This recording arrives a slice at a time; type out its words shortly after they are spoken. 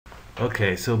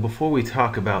Okay, so before we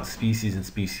talk about species and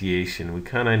speciation, we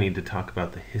kind of need to talk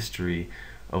about the history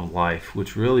of life,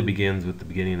 which really begins with the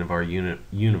beginning of our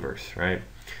universe, right?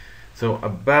 So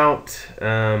about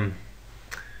 10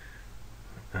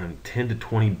 to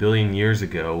 20 billion years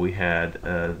ago, we had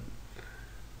the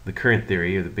current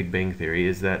theory, or the Big Bang theory,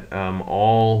 is that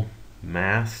all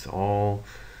mass, all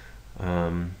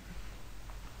um,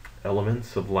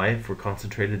 elements of life were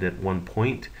concentrated at one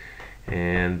point,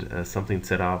 and something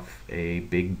set off a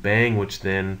big bang, which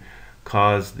then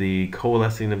caused the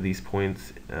coalescing of these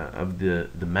points of the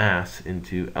mass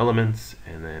into elements,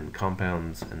 and then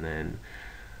compounds, and then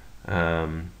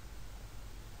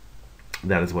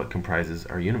that is what comprises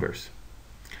our universe.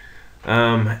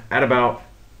 At about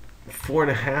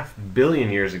 4.5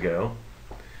 billion years ago,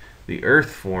 the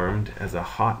Earth formed as a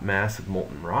hot mass of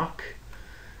molten rock,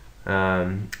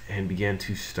 and began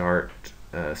to start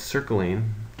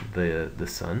circling the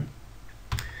sun.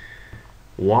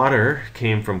 Water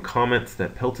came from comets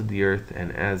that pelted the Earth,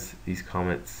 and as these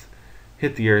comets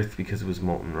hit the Earth, because it was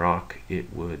molten rock,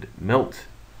 it would melt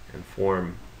and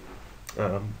form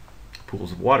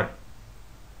pools of water.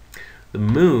 The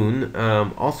Moon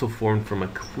also formed from a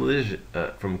collision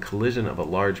of a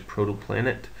large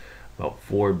protoplanet about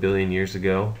 4 billion years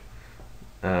ago,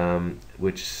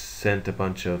 which sent a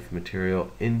bunch of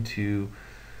material into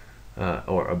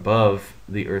or above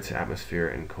the Earth's atmosphere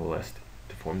and coalesced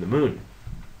to form the Moon.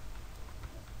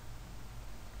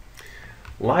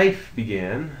 Life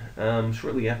began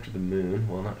shortly after the Moon.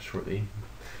 Well, not shortly.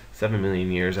 7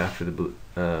 million years after the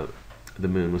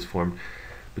Moon was formed,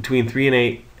 between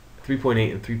 3.8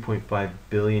 and 3.5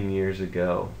 billion years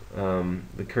ago.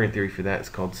 The current theory for that is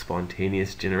called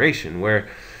spontaneous generation, where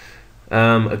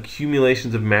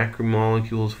accumulations of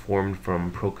macromolecules formed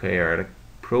from prokaryotic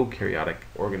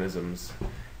organisms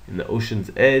in the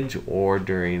ocean's edge or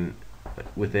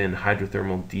within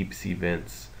hydrothermal deep sea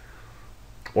vents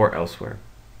or elsewhere.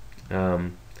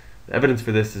 The evidence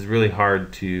for this is really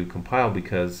hard to compile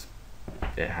because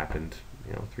it happened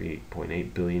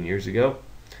 3.8 billion years ago,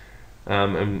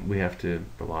 and we have to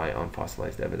rely on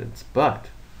fossilized evidence. But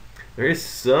there is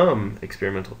some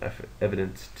experimental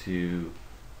evidence to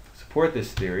support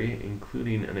this theory,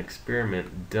 including an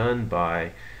experiment done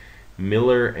by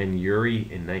Miller and Urey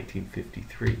in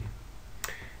 1953.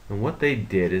 And what they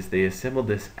did is they assembled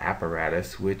this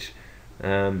apparatus which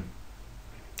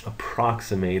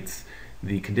approximates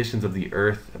the conditions of the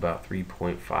Earth about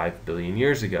 3.5 billion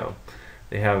years ago.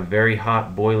 They have very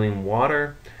hot boiling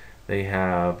water. They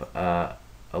have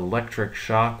electric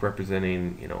shock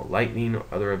representing lightning or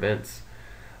other events.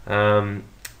 And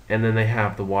then they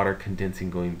have the water condensing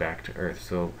going back to Earth.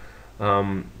 So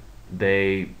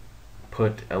they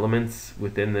put elements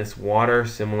within this water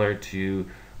similar to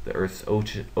the Earth's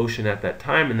ocean at that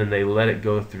time, and then they let it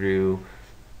go through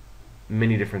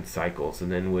many different cycles,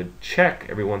 and then would check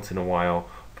every once in a while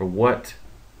for what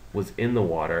was in the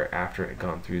water after it had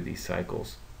gone through these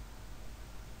cycles.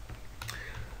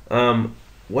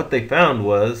 What they found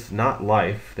was not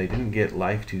life. They didn't get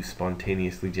life to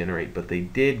spontaneously generate, but they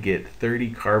did get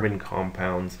 30 carbon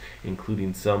compounds,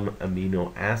 including some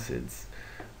amino acids,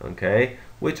 okay,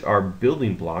 which are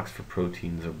building blocks for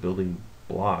proteins, or building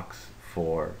blocks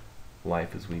for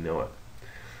life as we know it.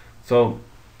 So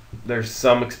there's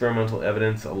some experimental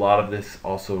evidence. A lot of this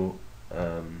also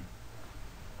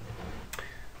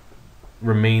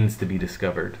remains to be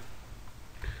discovered.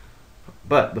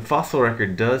 But the fossil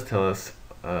record does tell us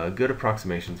good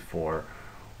approximations for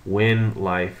when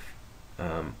life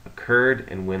occurred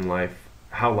and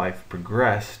how life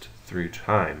progressed through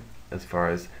time as far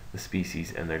as the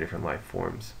species and their different life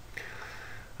forms.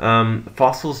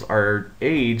 Fossils are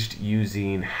aged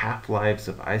using half-lives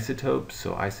of isotopes.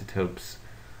 So isotopes,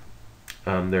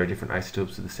 there are different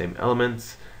isotopes of the same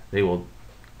elements. They will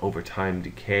over time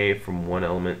decay from one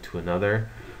element to another.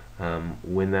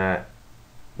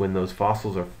 When those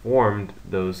fossils are formed,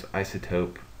 those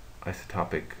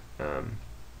isotopic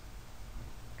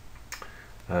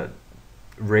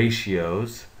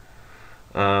ratios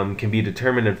can be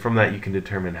determined, and from that you can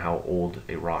determine how old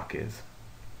a rock is.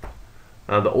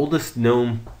 The oldest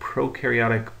known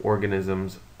prokaryotic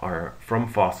organisms from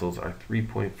fossils are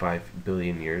 3.5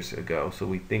 billion years ago. So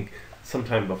we think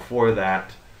sometime before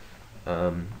that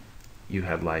you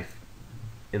had life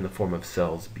in the form of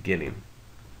cells beginning.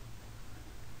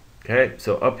 Okay,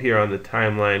 so up here on the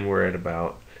timeline we're at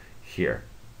about here.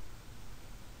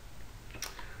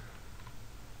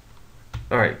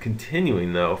 Alright,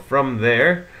 continuing though, from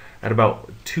there, at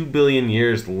about 2 billion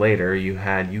years later, you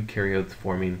had eukaryotes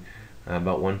forming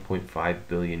about 1.5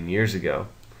 billion years ago.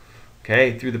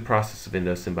 Okay, through the process of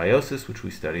endosymbiosis, which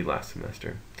we studied last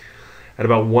semester. At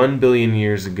about 1 billion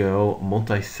years ago,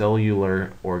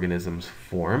 multicellular organisms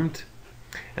formed,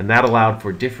 and that allowed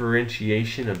for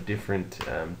differentiation of different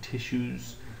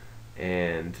tissues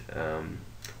and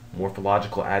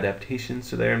morphological adaptations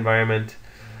to their environment,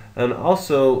 and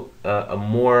also a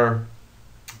more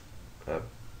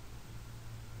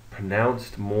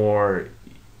pronounced, more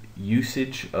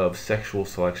usage of sexual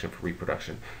selection for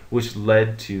reproduction, which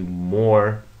led to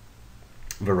more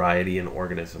variety in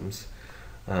organisms,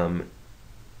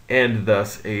 and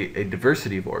thus a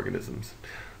diversity of organisms.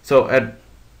 So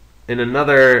in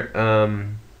another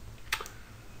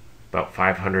about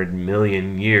 500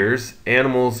 million years,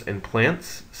 animals and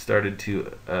plants started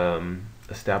to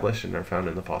establish and are found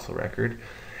in the fossil record,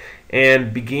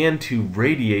 and began to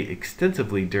radiate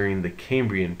extensively during the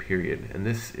Cambrian period. And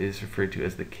this is referred to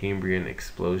as the Cambrian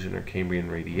explosion or Cambrian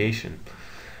radiation.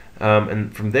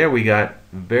 And from there we got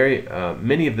very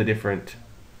many of the different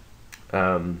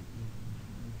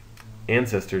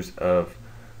ancestors of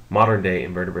modern day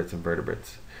invertebrates and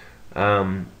vertebrates.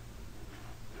 And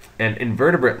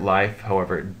invertebrate life,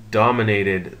 however,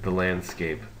 dominated the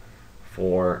landscape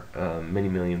for many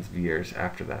millions of years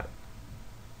after that.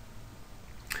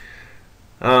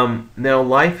 Now,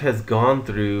 life has gone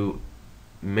through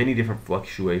many different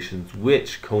fluctuations,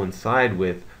 which coincide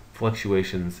with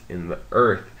fluctuations in the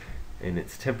Earth, in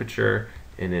its temperature,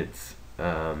 in its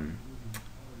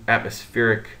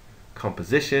atmospheric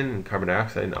composition, carbon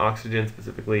dioxide and oxygen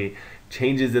specifically,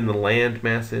 changes in the land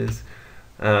masses.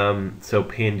 So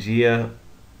Pangea,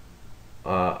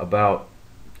 about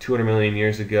 200 million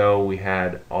years ago, we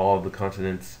had all of the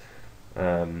continents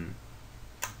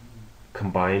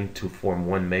combined to form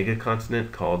one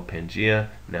megacontinent called Pangea.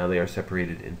 Now they are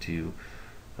separated into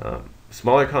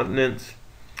smaller continents.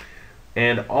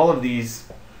 And all of these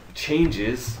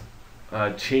changes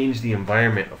change the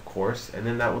environment, of course, and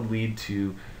then that would lead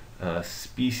to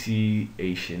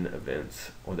speciation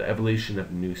events, or the evolution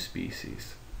of new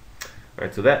species.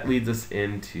 Alright, so that leads us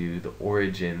into the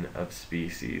origin of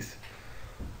species.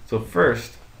 So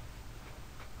first,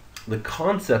 the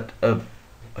concept of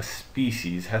a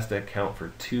species has to account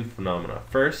for two phenomena.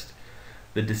 First,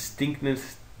 the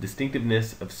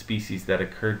distinctiveness of species that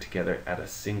occurred together at a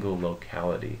single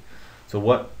locality. So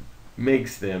what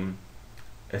makes them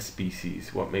a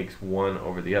species? What makes one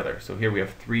over the other? So here we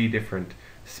have three different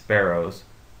sparrows.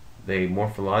 They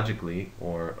morphologically,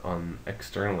 or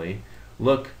externally,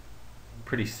 look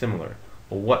pretty similar.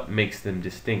 Well, what makes them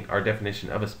distinct? Our definition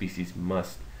of a species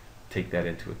must take that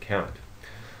into account.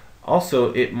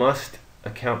 Also, it must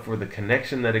account for the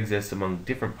connection that exists among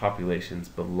different populations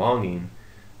belonging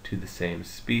to the same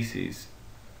species.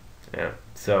 Yeah,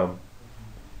 so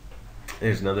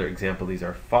there's another example. These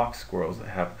are fox squirrels that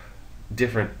have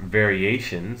different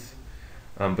variations,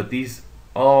 but these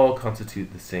all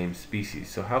constitute the same species.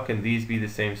 So how can these be the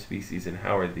same species, and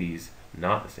how are these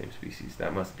not the same species?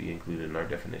 That must be included in our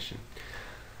definition.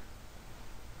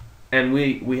 And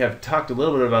we have talked a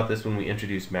little bit about this when we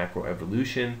introduced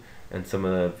macroevolution and some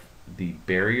of the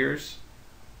barriers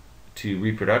to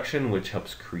reproduction, which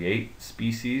helps create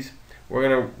species. We're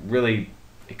going to really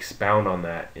expound on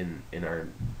that in our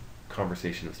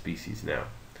conversation of species now.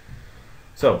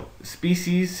 So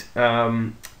species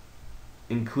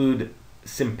include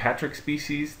sympatric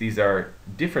species. These are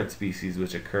different species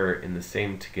which occur in the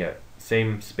same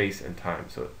space and time,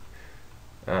 so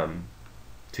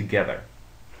together.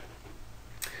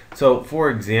 So for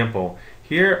example,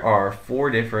 here are 4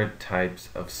 different types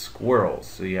of squirrels.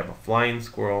 So you have a flying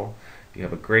squirrel, you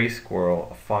have a gray squirrel,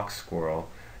 a fox squirrel,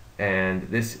 and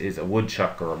this is a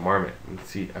woodchuck or a marmot. You can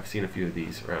see, I've seen a few of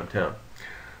these around town.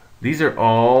 These are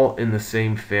all in the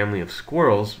same family of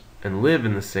squirrels and can live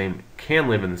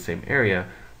in the same area,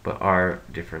 but are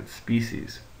different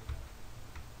species.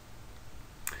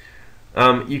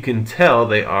 You can tell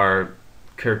they are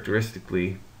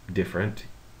characteristically different.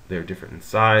 They're different in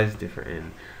size, different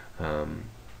in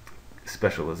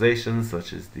specializations,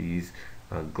 such as these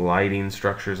gliding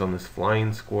structures on this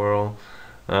flying squirrel.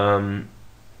 They're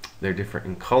different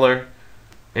in color,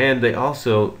 and they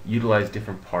also utilize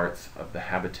different parts of the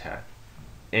habitat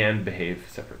and behave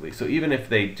separately. So even if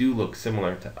they do look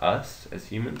similar to us as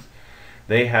humans,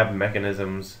 they have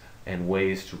mechanisms and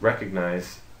ways to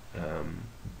recognize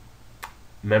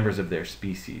members of their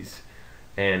species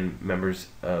and members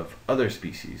of other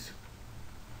species.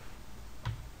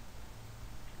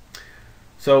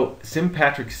 So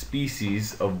sympatric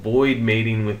species avoid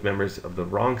mating with members of the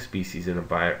wrong species in a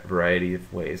variety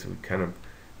of ways. We've kind of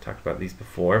talked about these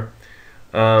before.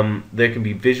 There can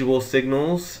be visual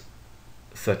signals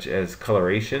such as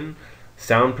coloration,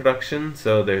 sound production.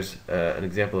 So there's an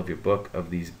example of your book of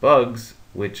these bugs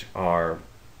which are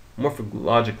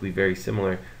morphologically very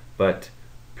similar, but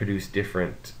produce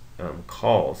different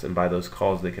calls, and by those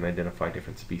calls they can identify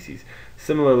different species.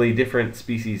 Similarly, different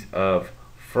species of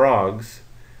frogs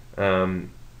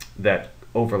that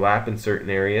overlap in certain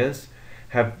areas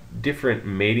have different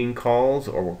mating calls,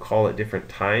 or will call at different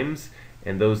times,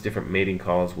 and those different mating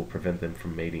calls will prevent them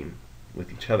from mating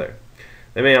with each other.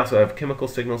 They may also have chemical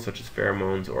signals such as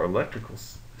pheromones, or electrical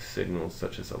signals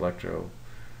such as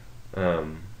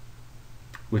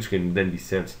which can then be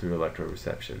sensed through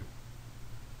electroreception.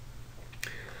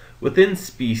 Within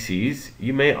species,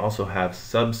 you may also have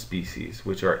subspecies,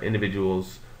 which are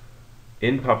individuals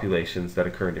in populations that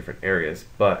occur in different areas,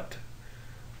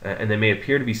 and they may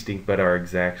appear to be distinct but are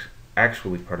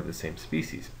actually part of the same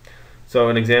species. So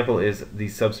an example is the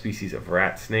subspecies of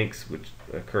rat snakes, which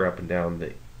occur up and down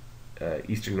the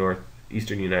eastern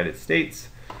United States.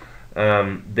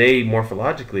 They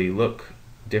morphologically look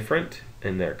different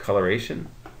in their coloration.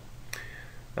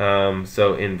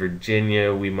 So in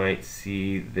Virginia, we might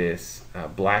see this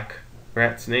black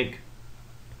rat snake,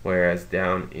 whereas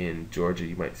down in Georgia,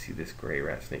 you might see this gray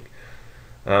rat snake.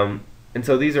 And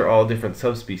so these are all different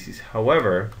subspecies.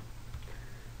 However,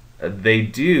 they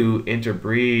do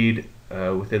interbreed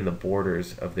within the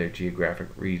borders of their geographic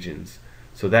regions.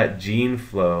 So that gene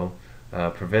flow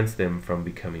prevents them from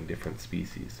becoming different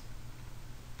species.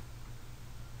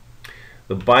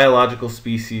 The biological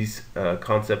species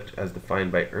concept, as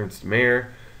defined by Ernst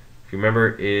Mayr, if you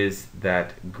remember, is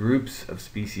that groups of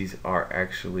species are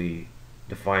actually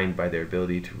defined by their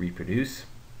ability to reproduce.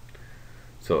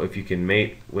 So if you can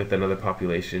mate with another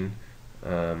population,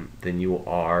 then you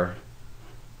are,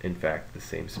 in fact, the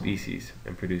same species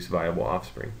and produce viable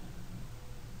offspring.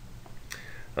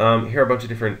 Here are a bunch of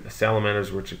different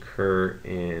salamanders which occur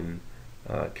in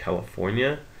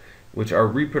California, which are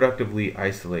reproductively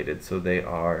isolated, so they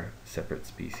are separate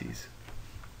species.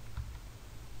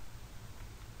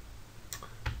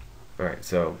 Alright,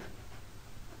 so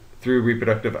through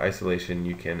reproductive isolation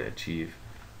you can achieve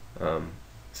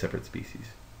separate species.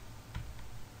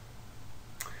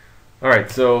 Alright,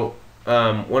 so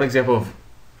one example of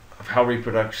how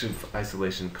reproductive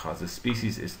isolation causes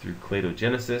species is through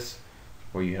cladogenesis,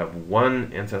 where you have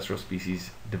one ancestral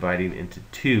species dividing into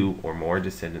two or more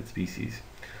descendant species.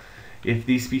 If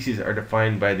these species are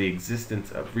defined by the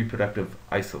existence of reproductive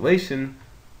isolation,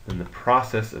 then the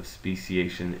process of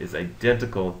speciation is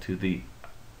identical to the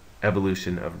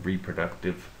evolution of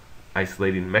reproductive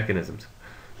isolating mechanisms.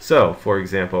 So, for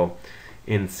example,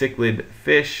 in cichlid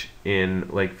fish in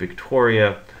Lake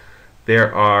Victoria,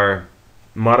 there are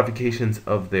modifications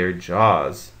of their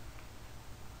jaws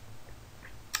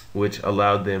which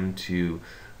allowed them to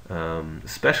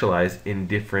specialize in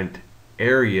different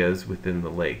areas within the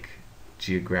lake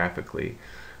geographically,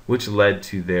 which led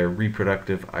to their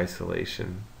reproductive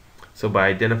isolation. So by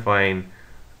identifying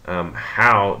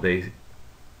how they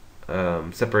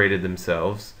separated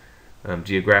themselves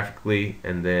geographically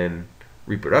and then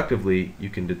reproductively, you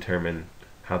can determine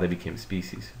how they became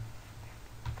species.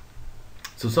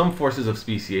 So some forces of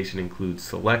speciation include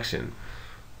selection,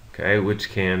 okay, which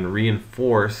can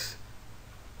reinforce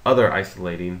other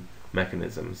isolating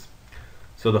mechanisms.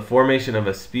 So the formation of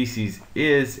a species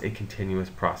is a continuous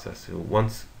process. So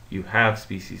once you have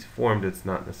species formed, it's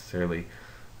not necessarily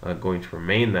going to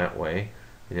remain that way,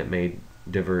 and it may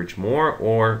diverge more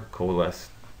or coalesce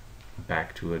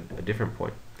back to a different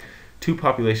point. Two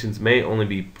populations may only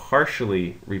be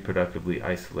partially reproductively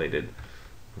isolated,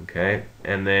 okay,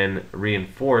 and then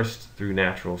reinforced through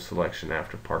natural selection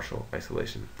after partial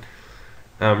isolation.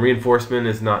 Reinforcement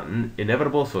is not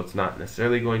inevitable, so it's not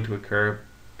necessarily going to occur,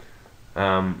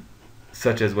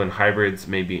 such as when hybrids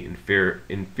may be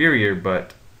inferior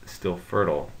but still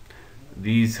fertile.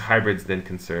 These hybrids then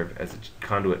can serve as a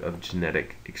conduit of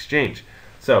genetic exchange.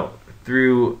 So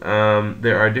through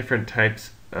there are different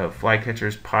types of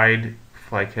flycatchers: pied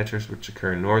flycatchers, which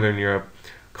occur in northern Europe,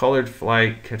 colored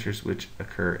flycatchers, which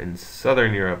occur in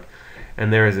southern Europe,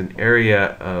 and there is an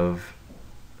area of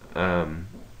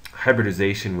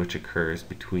hybridization which occurs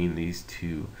between these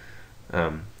two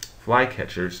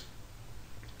flycatchers,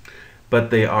 but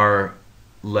they are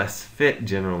less fit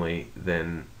generally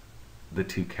than the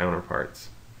two counterparts.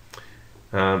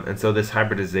 And so this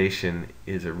hybridization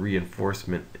is a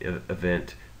reinforcement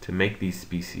event to make these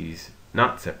species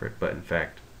not separate, but in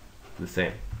fact the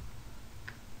same.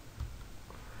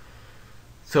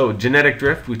 So genetic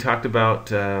drift, we talked about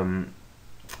the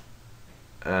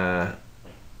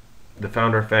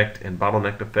founder effect and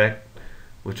bottleneck effect,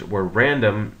 which were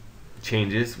random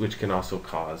changes which can also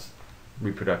cause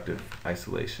reproductive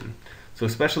isolation. So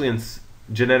especially in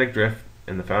genetic drift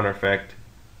and the founder effect,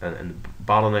 and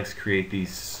bottlenecks create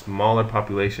these smaller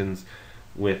populations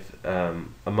with a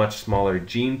much smaller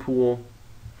gene pool.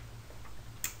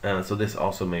 So this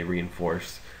also may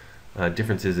reinforce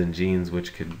differences in genes,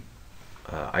 which could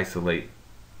isolate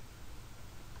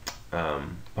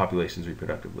populations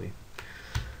reproductively.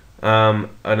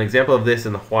 An example of this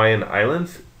in the Hawaiian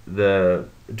Islands, the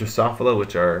Drosophila,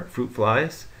 which are fruit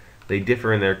flies, they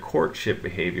differ in their courtship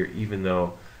behavior, even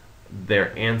though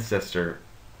their ancestor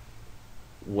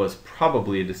was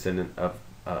probably a descendant of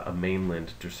a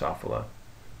mainland Drosophila.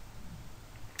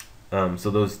 So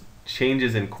those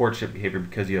changes in courtship behavior,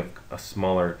 because you have a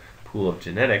smaller pool of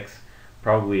genetics,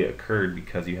 probably occurred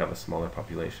because you have a smaller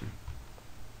population.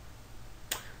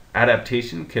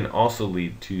 Adaptation can also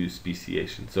lead to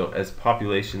speciation. So as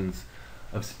populations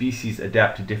of species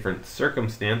adapt to different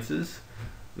circumstances,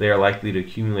 they are likely to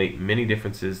accumulate many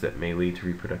differences that may lead to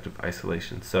reproductive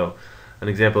isolation. So an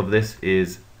example of this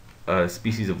is a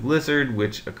species of lizard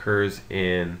which occurs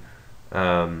in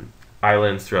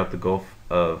islands throughout the Gulf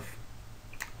of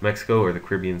Mexico or the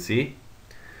Caribbean Sea.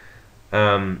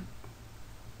 So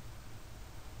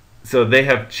they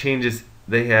have changes.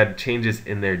 They had changes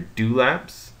in their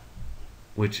dewlaps,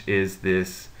 which is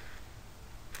this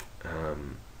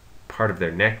part of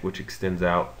their neck which extends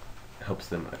out, helps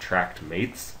them attract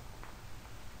mates.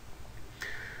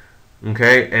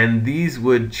 Okay, and these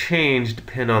would change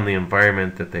depend on the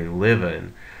environment that they live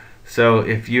in. So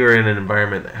if you're in an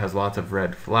environment that has lots of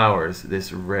red flowers,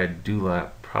 this red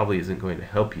dewlap probably isn't going to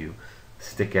help you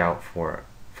stick out for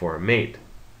a mate.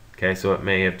 Okay, so it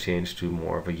may have changed to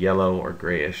more of a yellow or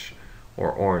grayish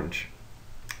or orange,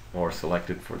 or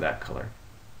selected for that color.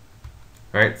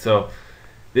 All right, so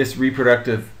this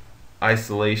reproductive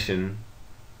isolation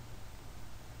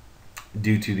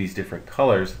due to these different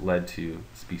colors led to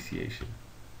speciation.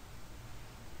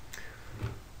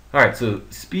 All right, so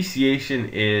speciation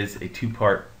is a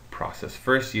two-part process.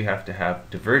 First, you have to have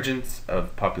divergence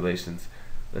of populations.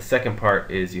 The second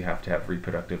part is you have to have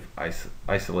reproductive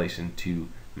isolation to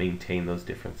maintain those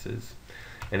differences.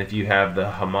 And if you have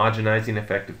the homogenizing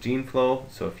effect of gene flow,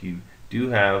 so if you do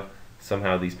have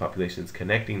somehow these populations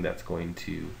connecting, that's going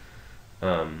to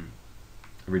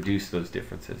reduce those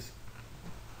differences.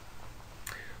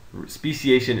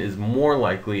 Speciation is more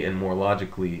likely and more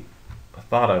logically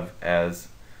thought of as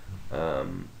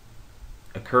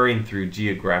occurring through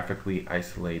geographically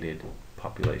isolated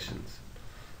populations.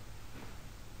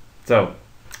 So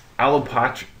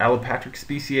allopatric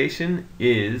speciation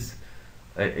is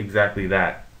exactly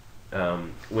that.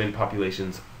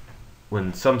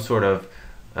 When some sort of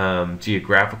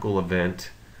geographical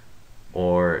event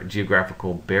or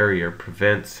geographical barrier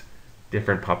prevents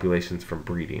different populations from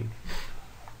breeding.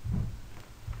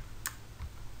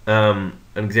 An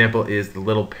example is the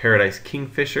little paradise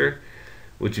kingfisher,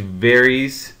 which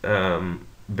varies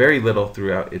very little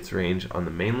throughout its range on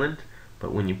the mainland,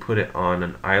 but when you put it on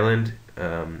an island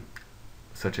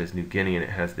such as New Guinea and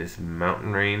it has this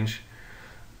mountain range,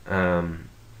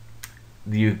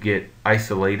 you get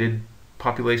isolated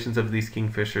populations of these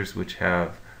kingfishers which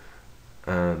have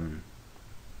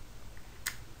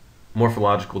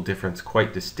morphological difference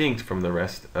quite distinct from the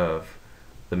rest of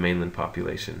the mainland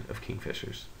population of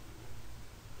kingfishers.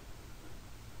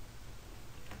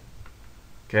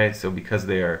 Okay, so because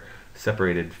they are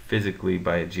separated physically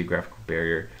by a geographical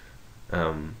barrier,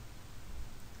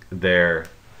 they're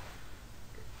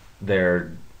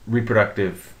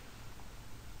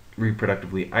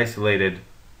reproductively isolated,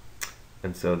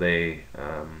 and so they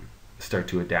start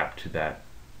to adapt to that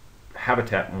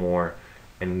habitat more,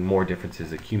 and more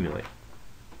differences accumulate.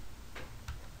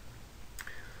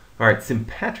 All right,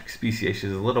 sympatric speciation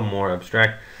is a little more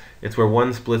abstract. It's where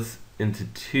one species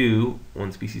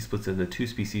splits into two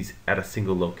species at a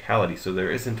single locality, so there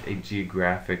isn't a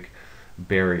geographic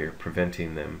barrier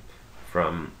preventing them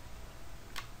from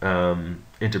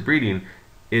interbreeding.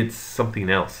 It's something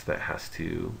else that has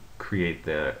to create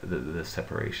the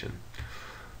separation.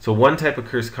 So one type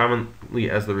occurs commonly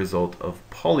as the result of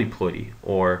polyploidy,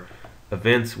 or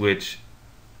events which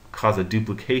cause a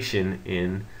duplication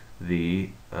in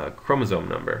the chromosome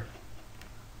number.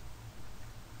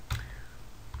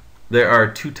 There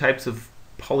are two types of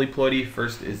polyploidy.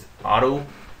 First is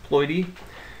autoploidy,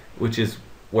 which is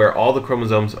where all the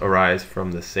chromosomes arise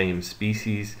from the same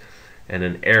species, and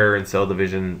an error in cell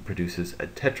division produces a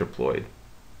tetraploid.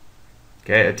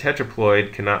 Okay, a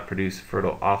tetraploid cannot produce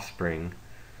fertile offspring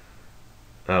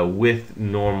with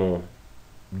normal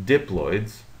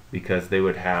diploids, because you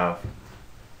would have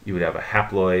a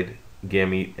haploid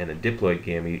gamete and a diploid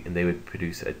gamete, and they would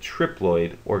produce a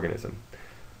triploid organism.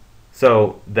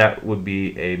 So that would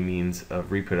be a means of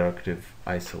reproductive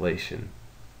isolation.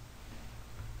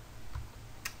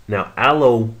 Now,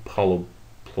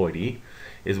 allopolyploidy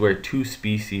is where two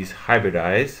species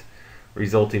hybridize,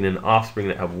 resulting in offspring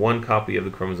that have one copy of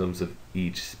the chromosomes of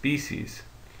each species.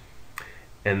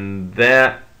 And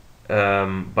that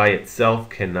by itself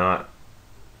cannot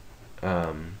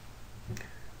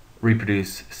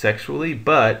reproduce sexually,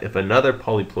 but if another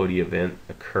polyploidy event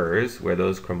occurs where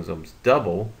those chromosomes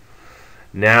double,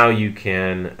 now you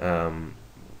can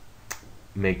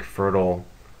make fertile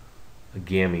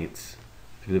gametes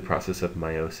through the process of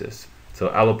meiosis. So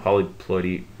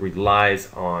allopolyploidy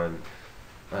relies on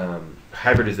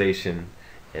hybridization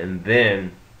and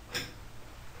then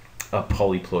a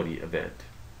polyploidy event.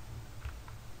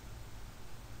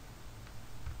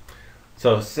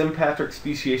 So sympatric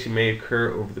speciation may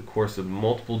occur over the course of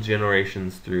multiple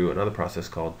generations through another process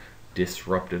called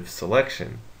disruptive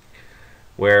selection,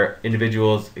 where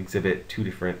individuals exhibit two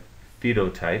different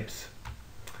phenotypes.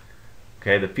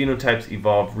 Okay, the phenotypes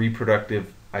evolve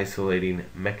reproductive isolating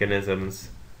mechanisms,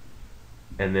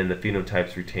 and then the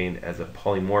phenotypes retained as a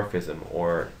polymorphism,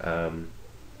 or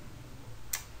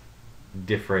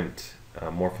different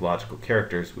morphological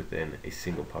characters within a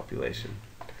single population.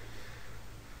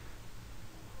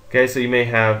 Okay, so you may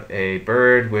have a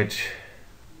bird which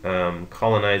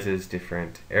colonizes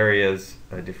different areas,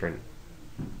 different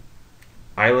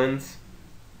islands.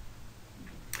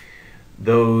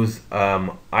 Those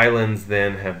islands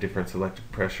then have different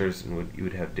selective pressures, and you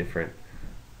would have different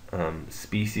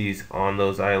species on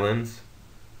those islands.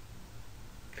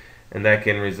 And that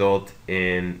can result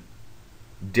in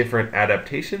different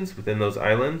adaptations within those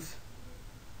islands.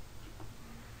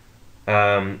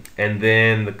 And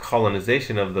then the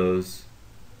colonization of those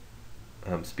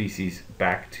species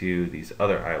back to these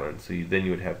other islands. So then you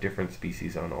would have different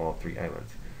species on all three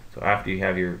islands. So after you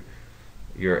have your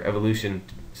evolution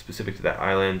specific to that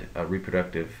island, a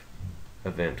reproductive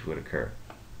event would occur.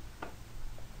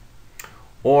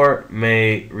 Or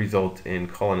may result in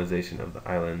colonization of the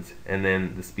islands, and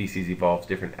then the species evolves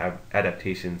different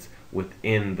adaptations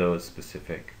within those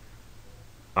specific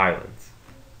islands.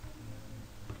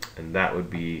 And that would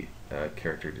be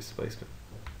character displacement,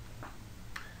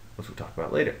 which we'll talk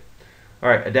about later. All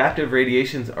right, adaptive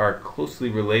radiations are closely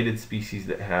related species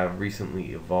that have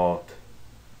recently evolved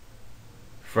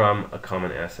from a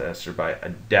common ancestor by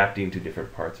adapting to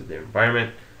different parts of their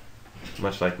environment,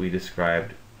 much like we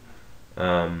described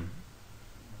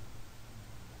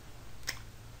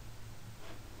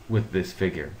with this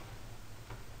figure.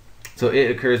 So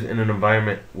it occurs in an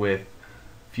environment with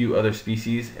few other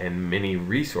species and many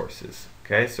resources.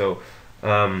 Okay, so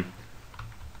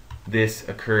this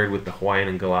occurred with the Hawaiian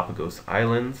and Galapagos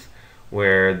Islands,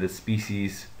 where the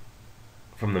species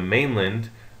from the mainland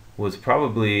was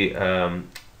probably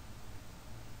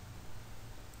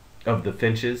of the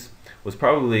finches was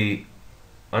probably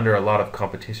under a lot of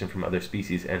competition from other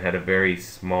species and had a very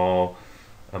small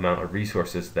amount of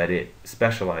resources that it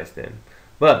specialized in.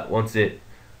 But once it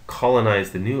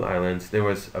colonized the new islands, there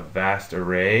was a vast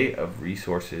array of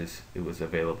resources it was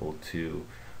available to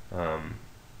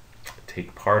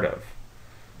take part of.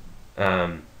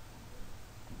 And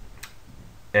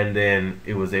then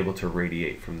it was able to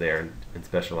radiate from there and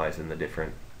specialize in the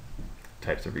different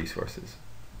types of resources.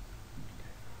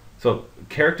 So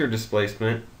character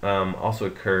displacement also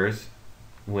occurs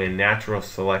when natural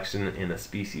selection in a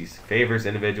species favors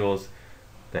individuals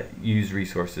that use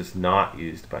resources not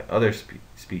used by other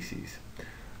species.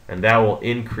 And that will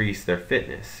increase their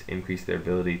fitness, increase their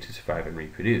ability to survive and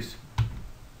reproduce.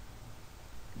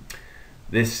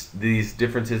 These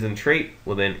differences in trait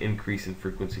will then increase in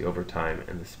frequency over time,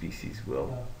 and the species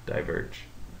will diverge.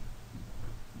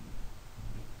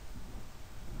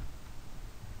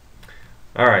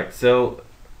 All right, so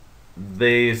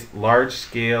these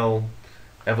large-scale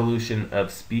evolution of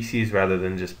species rather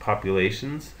than just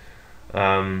populations,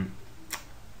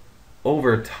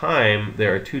 over time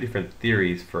there are two different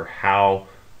theories for how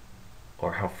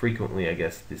frequently, I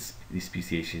guess, these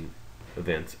speciation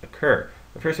events occur.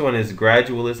 The first one is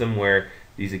gradualism, where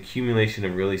these accumulation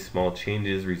of really small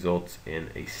changes results in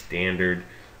a standard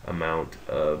amount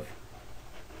of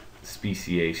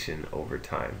speciation over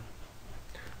time.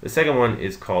 The second one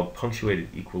is called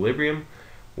punctuated equilibrium,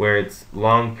 where it's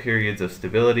long periods of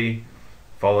stability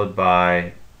followed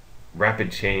by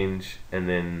rapid change and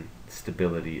then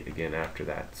stability again after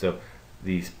that. So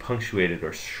these punctuated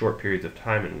or short periods of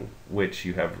time in which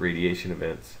you have radiation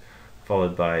events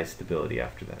followed by stability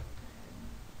after that.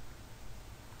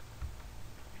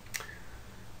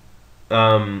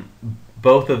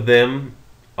 Both of them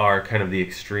are kind of the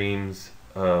extremes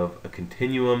of a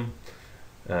continuum.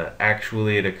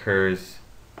 Actually, it occurs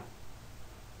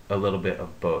a little bit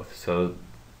of both. So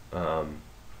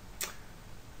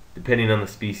Depending on the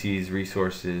species,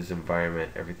 resources,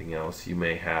 environment, everything else, you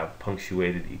may have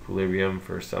punctuated equilibrium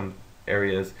for some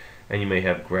areas, and you may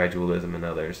have gradualism in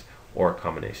others, or a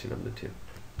combination of the two.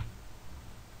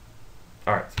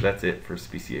 Alright, so that's it for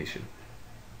speciation.